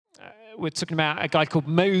we're talking about a guy called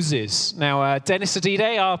Moses. Now, Dennis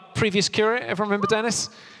Adide, our previous curate, everyone remember Dennis?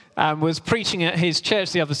 Was preaching at his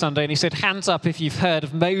church the other Sunday, and he said, hands up if you've heard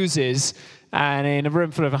of Moses. And in a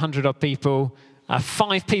room full of 100-odd people,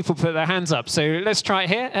 5 people put their hands up. So let's try it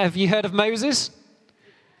here. Have you heard of Moses?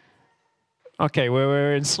 Okay, well,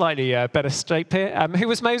 we're in slightly better shape here. Who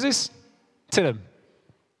was Moses? Tillum.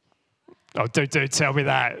 Oh, don't tell me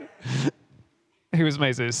that. Who was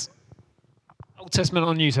Moses? Old Testament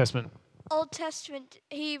or New Testament? Old Testament.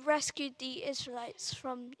 He rescued the Israelites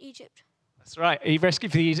from Egypt. That's right. He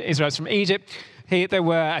rescued the Israelites from Egypt. There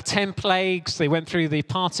were 10 plagues. They went through the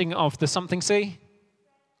parting of the something sea,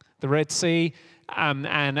 the Red Sea, and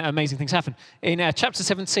amazing things happened. In chapter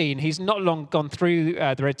 17, he's not long gone through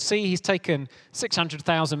the Red Sea. He's taken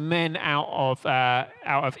 600,000 men out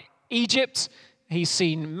of Egypt. He's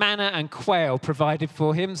seen manna and quail provided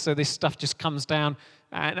for him, so this stuff just comes down,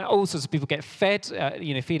 and all sorts of people get fed,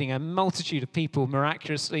 feeding a multitude of people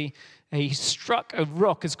miraculously. He struck a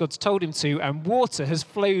rock as God's told him to, and water has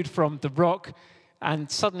flowed from the rock,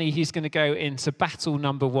 and suddenly he's going to go into battle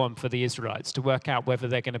number 1 for the Israelites to work out whether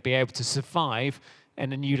they're going to be able to survive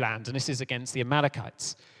in a new land, and this is against the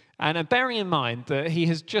Amalekites. And bearing in mind that he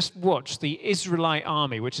has just watched the Israelite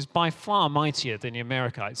army, which is by far mightier than the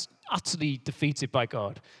Amalekites, utterly defeated by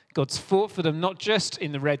God. God's fought for them not just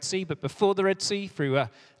in the Red Sea, but before the Red Sea through a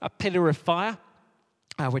pillar of fire,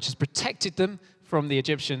 which has protected them from the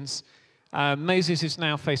Egyptians. Moses is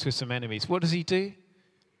now faced with some enemies. What does he do?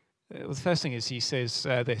 Well, the first thing is he says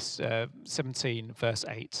 17 verse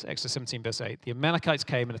 8, Exodus 17 verse 8. The Amalekites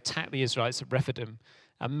came and attacked the Israelites at Rephidim.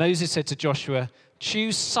 And Moses said to Joshua,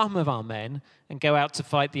 choose some of our men and go out to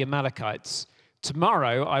fight the Amalekites.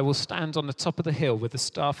 Tomorrow I will stand on the top of the hill with the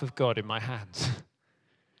staff of God in my hand.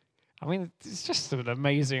 I mean, it's just an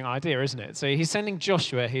amazing idea, isn't it? So he's sending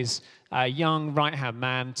Joshua, his young right-hand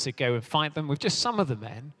man, to go and fight them with just some of the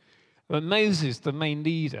men. But Moses, the main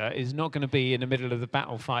leader, is not going to be in the middle of the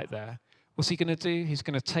battle fight there. What's he going to do? He's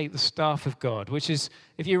going to take the staff of God, which is,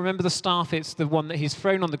 if you remember the staff, it's the one that he's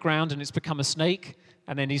thrown on the ground and it's become a snake.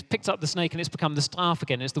 And then he's picked up the snake and it's become the staff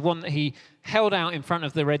again. It's the one that he held out in front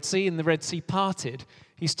of the Red Sea and the Red Sea parted.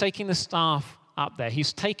 He's taking the staff up there.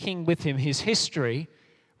 He's taking with him his history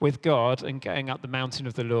with God and going up the mountain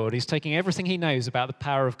of the Lord. He's taking everything he knows about the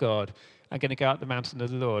power of God and going to go up the mountain of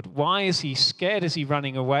the Lord. Why is he scared? Is he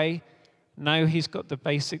running away? No, he's got the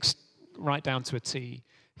basics right down to a T.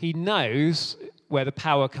 He knows where the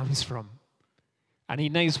power comes from. And he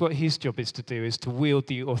knows what his job is to wield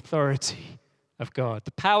the authority of God.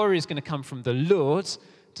 The power is going to come from the Lord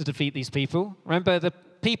to defeat these people. Remember, the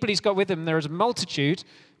people he's got with him, there is a multitude,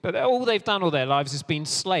 but all they've done all their lives has been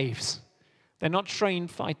slaves. They're not trained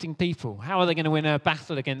fighting people. How are they going to win a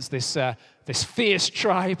battle against this fierce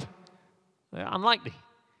tribe? They're unlikely.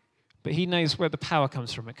 But he knows where the power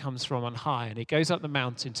comes from. It comes from on high. And he goes up the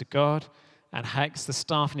mountain to God and takes the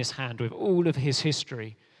staff in his hand with all of his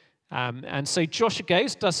history. And so Joshua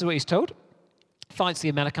goes, does what he's told, fights the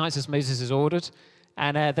Amalekites as Moses has ordered.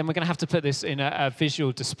 And then we're going to have to put this in a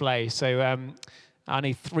visual display. So I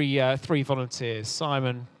need three volunteers.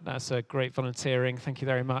 Simon, that's a great volunteering. Thank you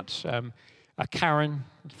very much. Karen,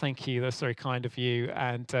 thank you. That's very kind of you.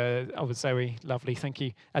 And Zoe, lovely. Thank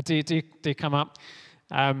you. Do come up.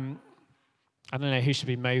 I don't know who should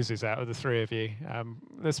be Moses out of the three of you.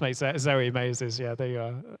 Let's make Zoe Moses. Yeah, there you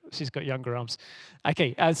are. She's got younger arms.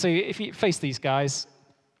 Okay, so if you face these guys,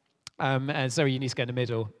 Zoe, you need to go in the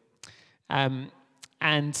middle. And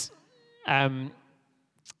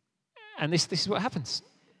this is what happens.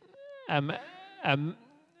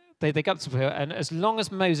 They go up to her, and as long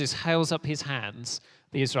as Moses holds up his hands,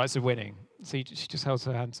 the Israelites are winning. So she just holds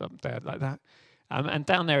her hands up there like that. And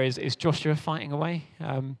down there is Joshua fighting away,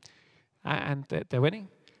 and they're winning.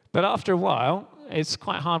 But after a while, it's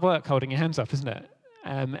quite hard work holding your hands up, isn't it?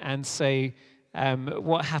 And so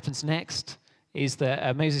what happens next is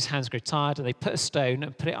that Moses' hands grow tired, and they put a stone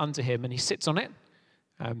and put it under him, and he sits on it.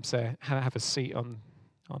 So have a seat on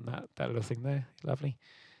that little thing there. Lovely.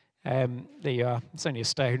 There you are. It's only a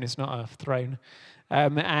stone. It's not a throne.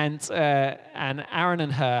 And Aaron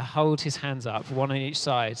and Hur hold his hands up, one on each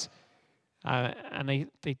side. And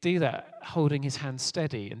they do that, holding his hands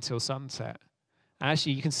steady until sunset. And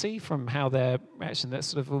actually, you can see from how they're actually that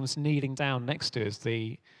sort of almost kneeling down next to is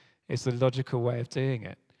the logical way of doing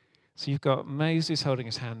it. So you've got Moses holding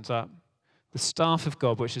his hands up, the staff of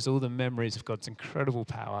God, which is all the memories of God's incredible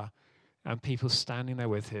power, and people standing there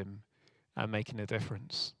with him and making a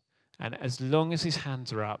difference. And as long as his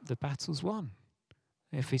hands are up, the battle's won.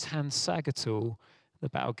 If his hands sag at all, the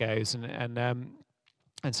battle goes.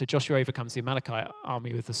 And so Joshua overcomes the Amalekite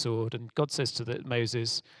army with the sword. And God says to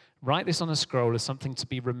Moses, Write this on a scroll as something to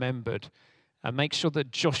be remembered, and make sure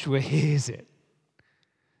that Joshua hears it.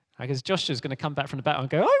 Because Joshua's going to come back from the battle and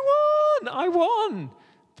go, I won!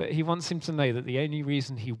 But he wants him to know that the only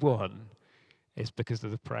reason he won is because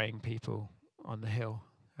of the praying people on the hill.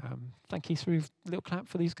 Thank you. Through a little clap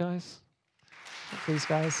for these guys.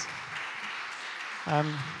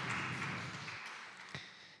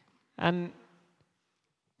 And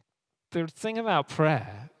the thing about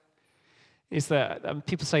prayer is that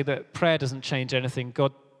people say that prayer doesn't change anything.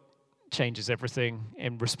 God changes everything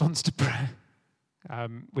in response to prayer,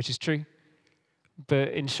 which is true. But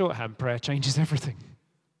in shorthand, prayer changes everything.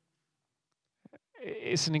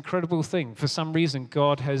 It's an incredible thing. For some reason,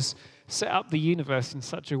 God has set up the universe in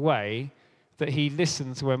such a way that he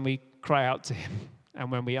listens when we cry out to him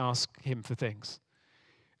and when we ask him for things.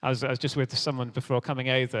 I was just with someone before coming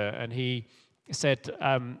over, and he said,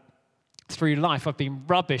 through life, I've been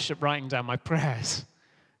rubbish at writing down my prayers.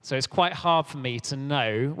 So it's quite hard for me to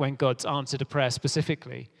know when God's answered a prayer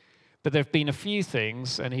specifically. But there have been a few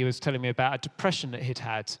things, and he was telling me about a depression that he'd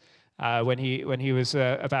had when he was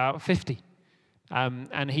about 50.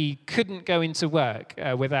 And he couldn't go into work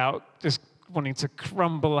without just wanting to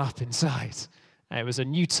crumble up inside. It was a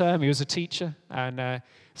new term. He was a teacher. And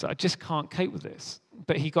so I just can't cope with this.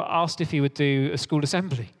 But he got asked if he would do a school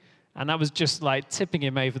assembly. And that was just like tipping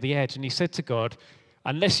him over the edge. And he said to God,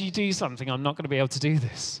 unless you do something, I'm not going to be able to do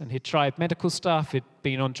this. And he'd tried medical stuff. He'd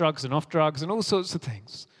been on drugs and off drugs and all sorts of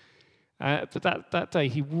things. But that day,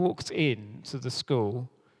 he walked into the school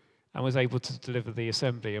and was able to deliver the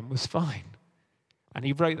assembly and was fine. And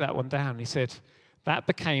he wrote that one down. He said that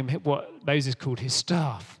became what Moses called his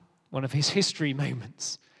staff, one of his history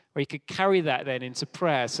moments, where he could carry that then into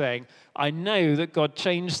prayer, saying, I know that God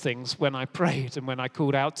changed things when I prayed and when I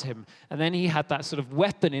called out to him. And then he had that sort of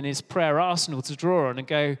weapon in his prayer arsenal to draw on and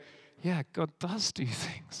go, yeah, God does do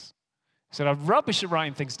things. He said, I'm rubbish at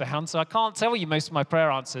writing things down, so I can't tell you most of my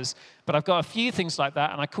prayer answers, but I've got a few things like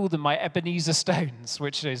that, and I call them my Ebenezer stones,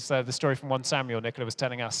 which is the story from 1 Samuel Nicola was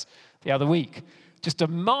telling us the other week. Just a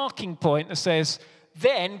marking point that says,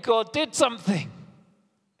 then God did something.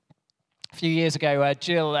 A few years ago,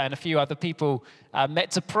 Jill and a few other people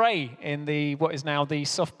met to pray in what is now the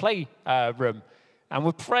soft play room, and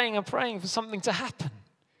were praying and praying for something to happen.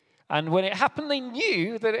 And when it happened, they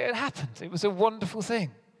knew that it had happened. It was a wonderful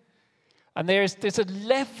thing. And there's a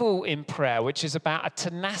level in prayer which is about a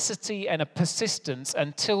tenacity and a persistence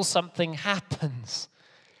until something happens,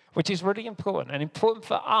 which is really important and important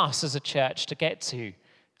for us as a church to get to,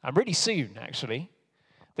 and really soon, actually.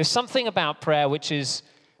 There's something about prayer which is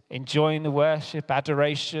enjoying the worship,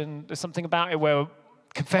 adoration. There's something about it where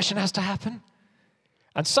confession has to happen.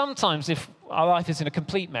 And sometimes if our life is in a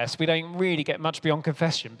complete mess, we don't really get much beyond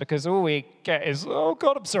confession, because all we get is, oh,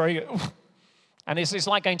 God, I'm sorry. And it's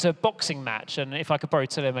like going to a boxing match. And if I could borrow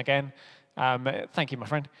Tillum again, thank you, my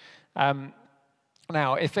friend.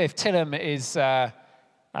 Now, if Tillum is, do you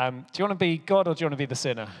want to be God or do you want to be the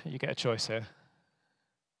sinner? You get a choice here.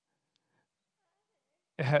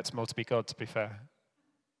 It hurts more to be God, to be fair.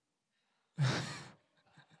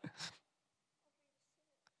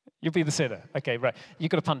 You'll be the sinner. Okay, right. You've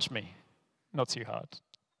got to punch me. Not too hard.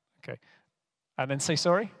 Okay. And then say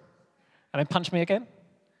sorry. And then punch me again.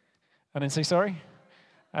 And then say sorry.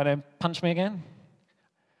 And then punch me again.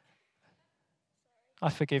 I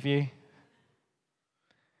forgive you.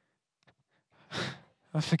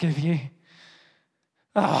 I forgive you.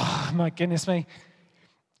 Oh, my goodness me.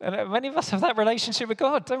 And many of us have that relationship with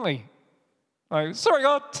God, don't we? Like, sorry,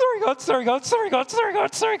 God, sorry, God, sorry, God, sorry, God, sorry,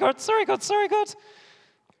 God, sorry, God, sorry, God, sorry, God.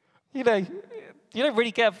 You know, you don't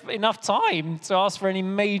really get enough time to ask for any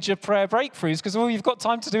major prayer breakthroughs, because all you've got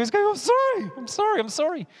time to do is go, I'm sorry, I'm sorry, I'm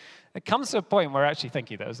sorry. It comes to a point where actually, thank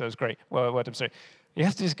you, that was great. Well, I'm sorry. You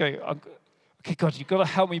have to just go, okay, God, you've got to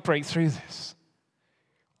help me break through this.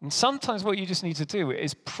 And sometimes what you just need to do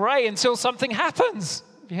is pray until something happens.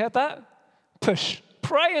 Have you heard that? Push.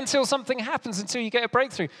 Pray until something happens, until you get a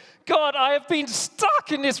breakthrough. God, I have been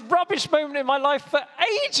stuck in this rubbish moment in my life for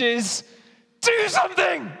ages. Do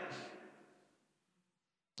something.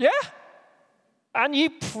 Yeah? And you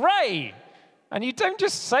pray. And you don't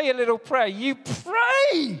just say a little prayer, you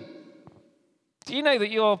pray. Do you know that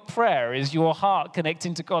your prayer is your heart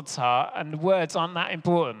connecting to God's heart, and the words aren't that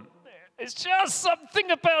important? It's just something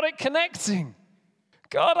about it connecting.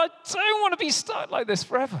 God, I don't want to be stuck like this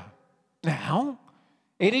forever. Now,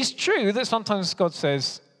 it is true that sometimes God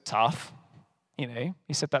says, tough. You know,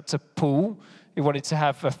 he said that to Paul. He wanted to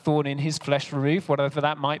have a thorn in his flesh removed, whatever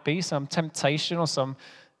that might be, some temptation or some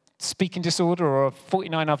speaking disorder or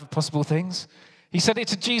 49 other possible things. He said it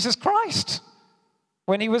to Jesus Christ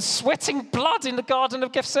When he was sweating blood in the Garden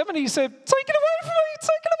of Gethsemane, he said, take it away from me, take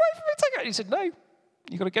it away from me, take it. He said, no,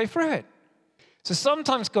 you've got to go through it. So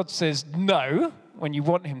sometimes God says no when you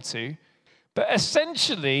want him to, but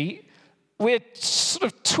essentially we're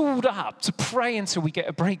sort of tooled up to pray until we get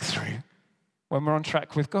a breakthrough when we're on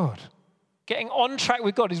track with God. Getting on track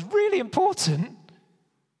with God is really important,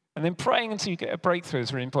 and then praying until you get a breakthrough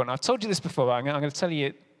is really important. I've told you this before, but I'm going to tell you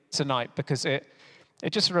it tonight because it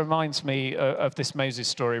just reminds me of this Moses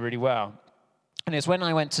story really well. And it's when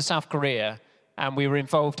I went to South Korea, and we were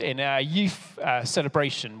involved in a youth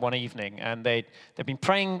celebration one evening. And they'd been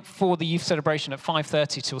praying for the youth celebration at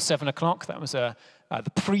 5:30 till 7 o'clock. That was the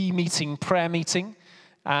pre-meeting prayer meeting.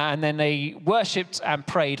 And then they worshipped and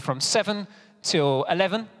prayed from 7 till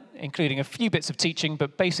 11, including a few bits of teaching.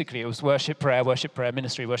 But basically, it was worship, prayer,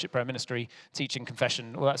 ministry, teaching,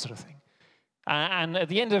 confession, all that sort of thing. And at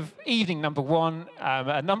the end of evening number one,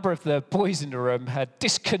 a number of the boys in the room had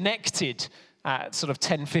disconnected at sort of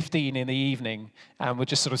 10:15 in the evening and were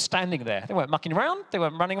just sort of standing there. They weren't mucking around, they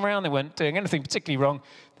weren't running around, they weren't doing anything particularly wrong.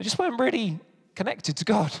 They just weren't really connected to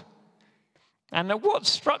God. And what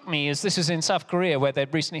struck me is this is in South Korea where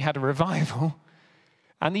they'd recently had a revival,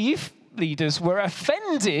 and the youth leaders were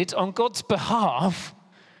offended on God's behalf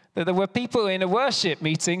that there were people in a worship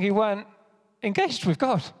meeting who weren't engaged with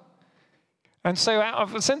God. And so out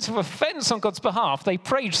of a sense of offense on God's behalf, they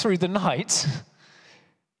prayed through the night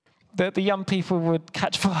that the young people would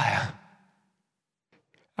catch fire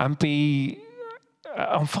and be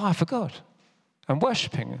on fire for God and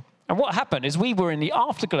worshipping. And what happened is we were in the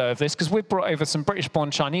afterglow of this because we brought over some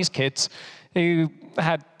British-born Chinese kids who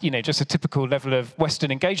had, just a typical level of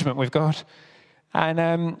Western engagement with God.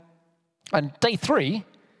 And day 3,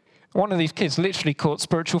 one of these kids literally caught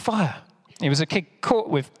spiritual fire. He was a kid caught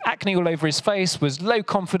with acne all over his face, was low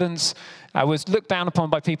confidence, was looked down upon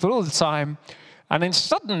by people all the time. And then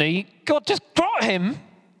suddenly, God just got him,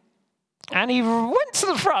 and he went to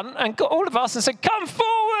the front and got all of us and said, come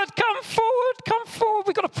forward, come forward, come forward.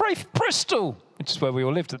 We've got to pray for Bristol, which is where we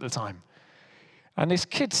all lived at the time. And this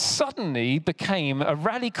kid suddenly became a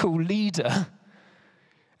radical leader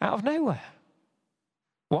out of nowhere.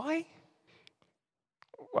 Why?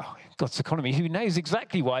 Well, God's economy, who knows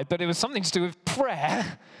exactly why, but it was something to do with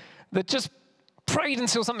prayer that just prayed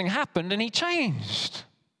until something happened and he changed.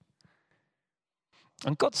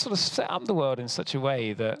 And God sort of set up the world in such a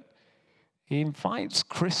way that he invites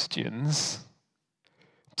Christians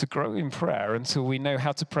to grow in prayer until we know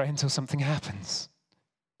how to pray until something happens.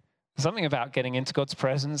 There's something about getting into God's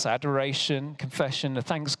presence, adoration, confession, the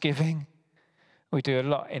thanksgiving. We do a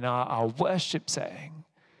lot in our worship setting.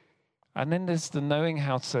 And then there's the knowing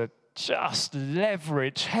how to just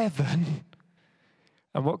leverage heaven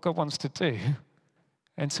and what God wants to do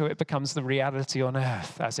until it becomes the reality on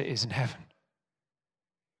earth as it is in heaven.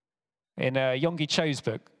 In Yonggi Cho's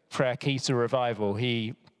book, Prayer Key to Revival,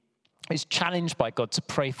 he is challenged by God to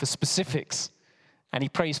pray for specifics. And he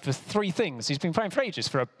prays for 3 things. He's been praying for ages,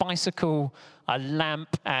 for a bicycle, a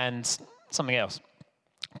lamp, and something else,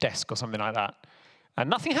 desk or something like that. And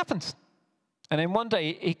nothing happens. And then one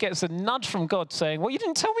day he gets a nudge from God saying, well, you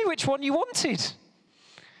didn't tell me which one you wanted.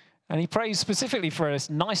 And he prays specifically for a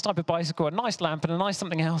nice type of bicycle, a nice lamp, and a nice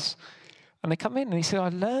something else. And they come in and he said, I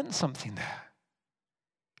learned something there.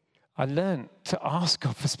 I learned to ask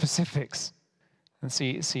God for specifics and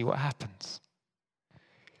see what happens.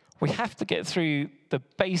 We have to get through the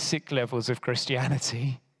basic levels of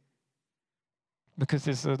Christianity because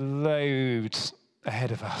there's a load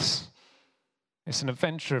ahead of us. It's an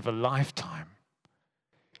adventure of a lifetime.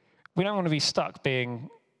 We don't want to be stuck being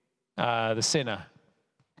the sinner,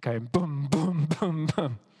 going boom, boom, boom,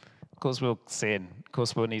 boom. Of course we'll sin. Of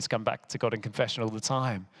course we'll need to come back to God in confession all the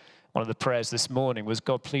time. One of the prayers this morning was,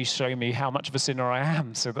 God, please show me how much of a sinner I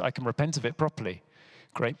am so that I can repent of it properly.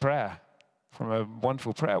 Great prayer from a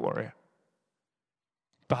wonderful prayer warrior.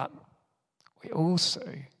 But we also,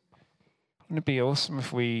 wouldn't it be awesome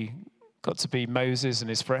if we got to be Moses and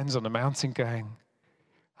his friends on the mountain going,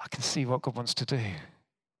 I can see what God wants to do.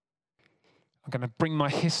 I'm going to bring my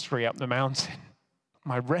history up the mountain,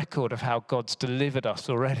 my record of how God's delivered us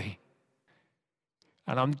already.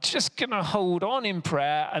 And I'm just going to hold on in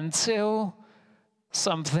prayer until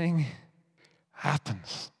something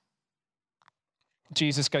happens.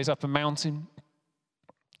 Jesus goes up a mountain,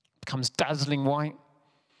 becomes dazzling white,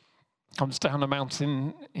 comes down a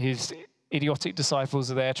mountain. His idiotic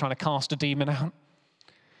disciples are there trying to cast a demon out.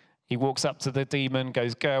 He walks up to the demon,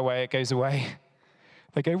 goes, go away, it goes away.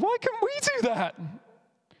 They go, why can't we do that?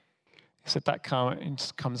 He said, that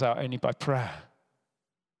comes out only by prayer,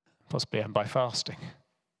 possibly and by fasting.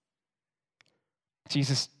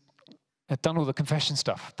 Jesus had done all the confession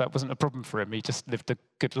stuff. That wasn't a problem for him. He just lived a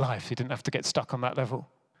good life. He didn't have to get stuck on that level.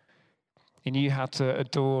 He knew how to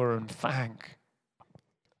adore and thank,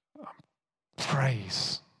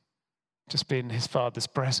 praise, just be in his Father's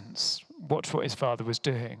presence, watch what his Father was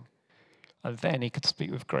doing, and then he could speak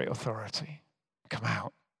with great authority, come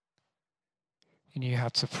out. He knew how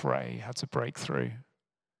to pray, how to break through.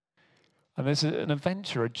 And there's an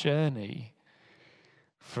adventure, a journey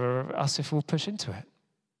for us if we'll push into it,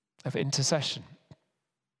 of intercession.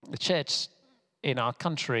 The church in our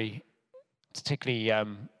country, particularly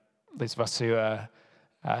those of us who are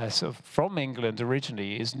sort of from England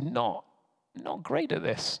originally, is not great at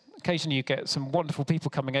this. Occasionally you get some wonderful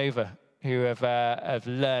people coming over who have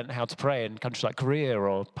learned how to pray in countries like Korea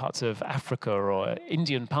or parts of Africa, or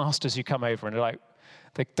Indian pastors who come over and they're like,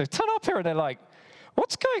 they turn up here and they're like,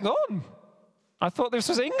 what's going on? I thought this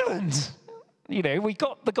was England. You know, we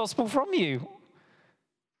got the gospel from you.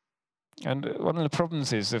 And one of the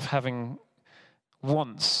problems is of having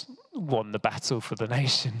once won the battle for the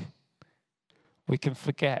nation, we can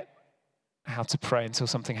forget how to pray until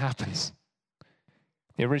something happens.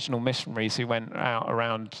 The original missionaries who went out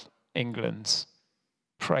around England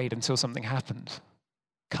prayed until something happened.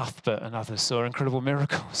 Cuthbert and others saw incredible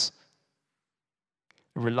miracles.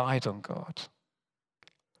 Relied on God.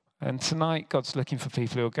 And tonight, God's looking for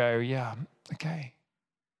people who will go, yeah, okay.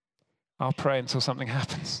 I'll pray until something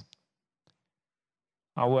happens.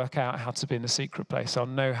 I'll work out how to be in the secret place. I'll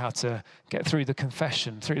know how to get through the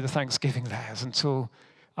confession, through the thanksgiving layers, until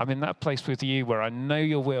I'm in that place with you where I know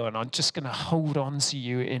your will and I'm just going to hold on to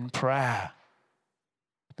you in prayer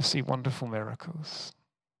to see wonderful miracles.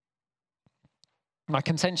 My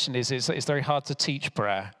contention is it's very hard to teach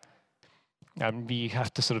prayer. You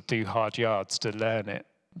have to sort of do hard yards to learn it,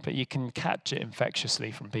 but you can catch it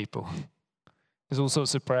infectiously from people. There's all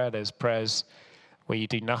sorts of prayer. There's prayers where you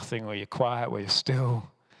do nothing, where you're quiet, where you're still.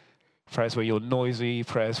 Prayers where you're noisy,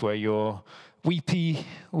 prayers where you're weepy,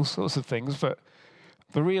 all sorts of things. But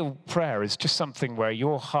the real prayer is just something where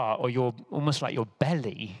your heart, or your almost like your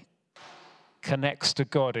belly, connects to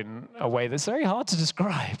God in a way that's very hard to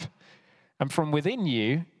describe. And from within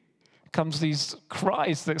you comes these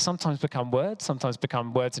cries that sometimes become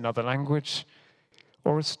words in other language,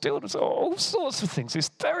 or stillness, or all sorts of things. It's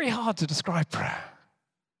very hard to describe prayer.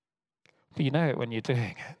 But you know it when you're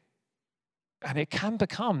doing it. And it can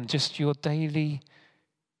become just your daily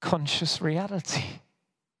conscious reality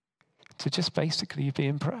to just basically be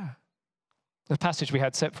in prayer. The passage we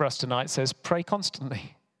had set for us tonight says, pray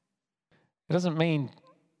constantly. It doesn't mean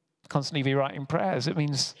constantly be writing prayers. It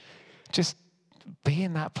means just be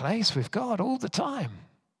in that place with God all the time,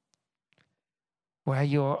 where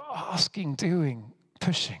you're asking, doing,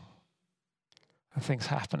 pushing, and things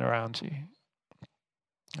happen around you.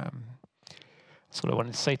 That's what I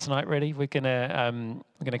wanted to say tonight, really. We're gonna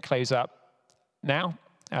close up now.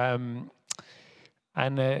 And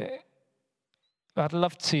I'd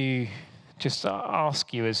love to just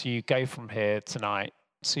ask you as you go from here tonight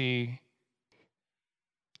to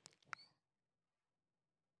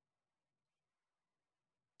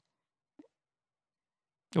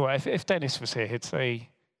well, if Dennis was here, he'd say,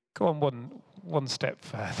 go on one step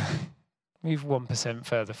further. Move 1%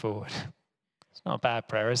 further forward. It's not a bad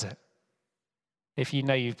prayer, is it? If you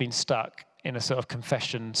know you've been stuck in a sort of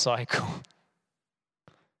confession cycle,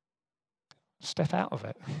 step out of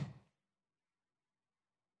it.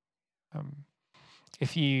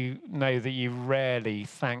 If you know that you rarely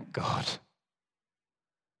thank God,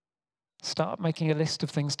 start making a list of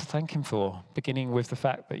things to thank him for, beginning with the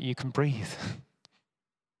fact that you can breathe.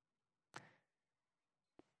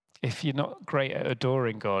 If you're not great at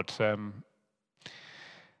adoring God,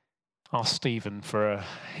 ask Stephen for a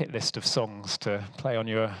hit list of songs to play on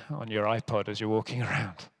your iPod as you're walking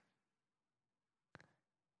around.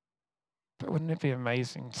 But wouldn't it be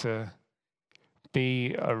amazing to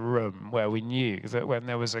be a room where we knew that when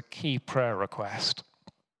there was a key prayer request,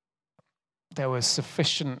 there was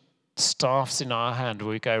sufficient staffs in our hand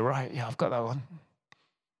where we go, right, yeah, I've got that one.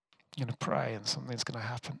 I'm going to pray and something's going to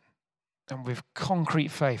happen. And with concrete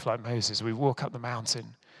faith like Moses, we walk up the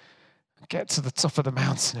mountain, get to the top of the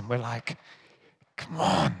mountain, and we're like, come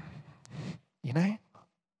on, you know?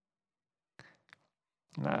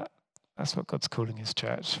 That's what God's calling his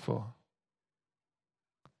church for,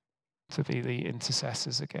 to be the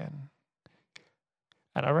intercessors again.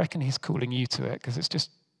 And I reckon he's calling you to it because it's just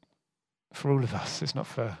for all of us. It's not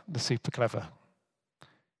for the super clever.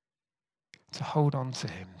 To hold on to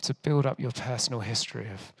him, to build up your personal history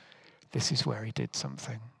of this is where he did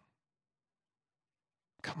something.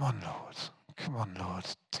 Come on, Lord. Come on, Lord.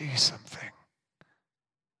 Do something.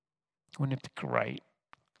 Wouldn't it be great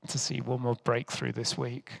to see one more breakthrough this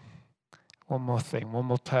week. One more thing, one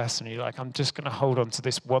more person. You're like, I'm just going to hold on to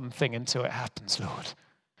this one thing until it happens, Lord.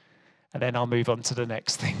 And then I'll move on to the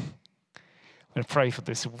next thing. I'm going to pray for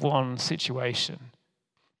this one situation.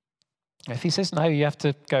 If he says no, you have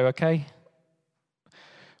to go, okay.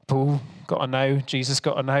 Paul got a no. Jesus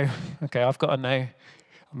got a no. Okay, I've got a no. I'll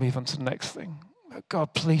move on to the next thing. But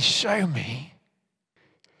God, please show me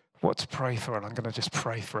what to pray for. And I'm going to just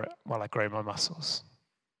pray for it while I grow my muscles.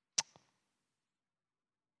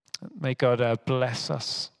 May God bless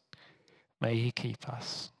us. May he keep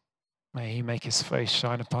us. May he make his face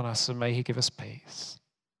shine upon us, and may he give us peace.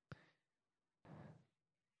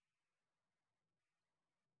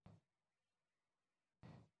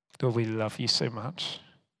 Lord, we love you so much.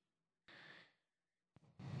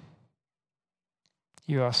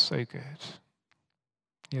 You are so good.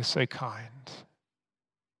 You're so kind.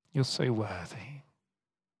 You're so worthy.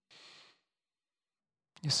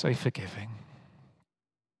 You're so forgiving.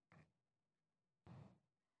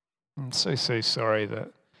 I'm so sorry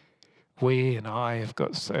that we and I have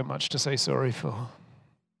got so much to say sorry for.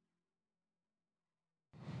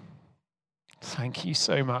 Thank you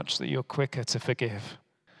so much that you're quicker to forgive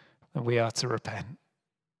than we are to repent.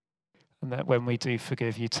 And that when we do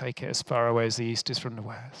forgive, you take it as far away as the east is from the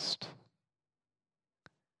west.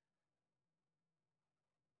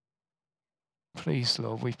 Please,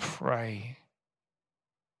 Lord, we pray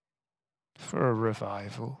for a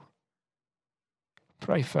revival.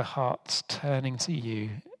 Pray for hearts turning to you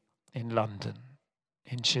in London,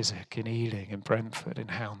 in Chiswick, in Ealing, in Brentford, in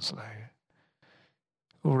Hounslow,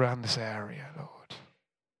 all around this area, Lord.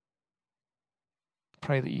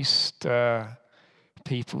 Pray that you stir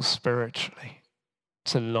people spiritually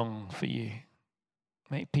to long for you.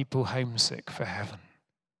 Make people homesick for heaven.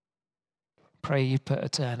 Pray you put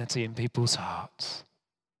eternity in people's hearts.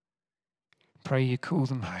 Pray you call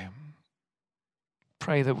them home.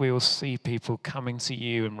 Pray that we will see people coming to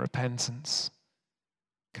you in repentance,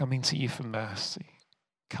 coming to you for mercy,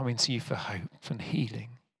 coming to you for hope and healing.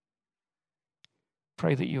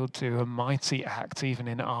 Pray that you'll do a mighty act even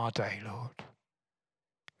in our day, Lord.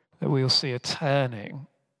 That we'll see a turning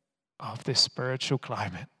of this spiritual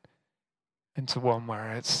climate into one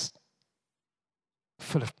where it's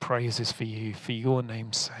full of praises for you, for your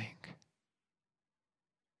name's sake.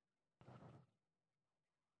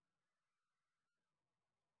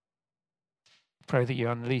 Pray that you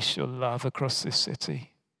unleash your love across this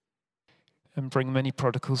city and bring many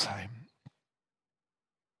prodigals home.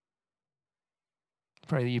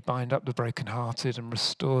 Pray that you bind up the brokenhearted and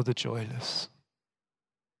restore the joyless.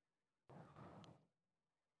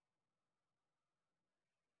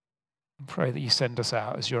 And pray that you send us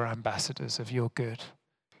out as your ambassadors of your good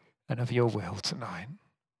and of your will tonight.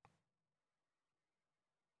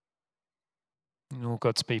 And all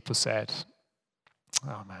God's people said,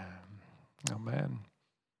 Amen. Amen.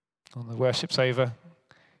 Well, the worship's over.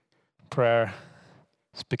 Prayer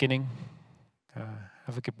is beginning.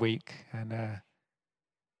 Have a good week and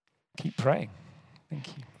keep praying.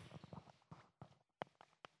 Thank you.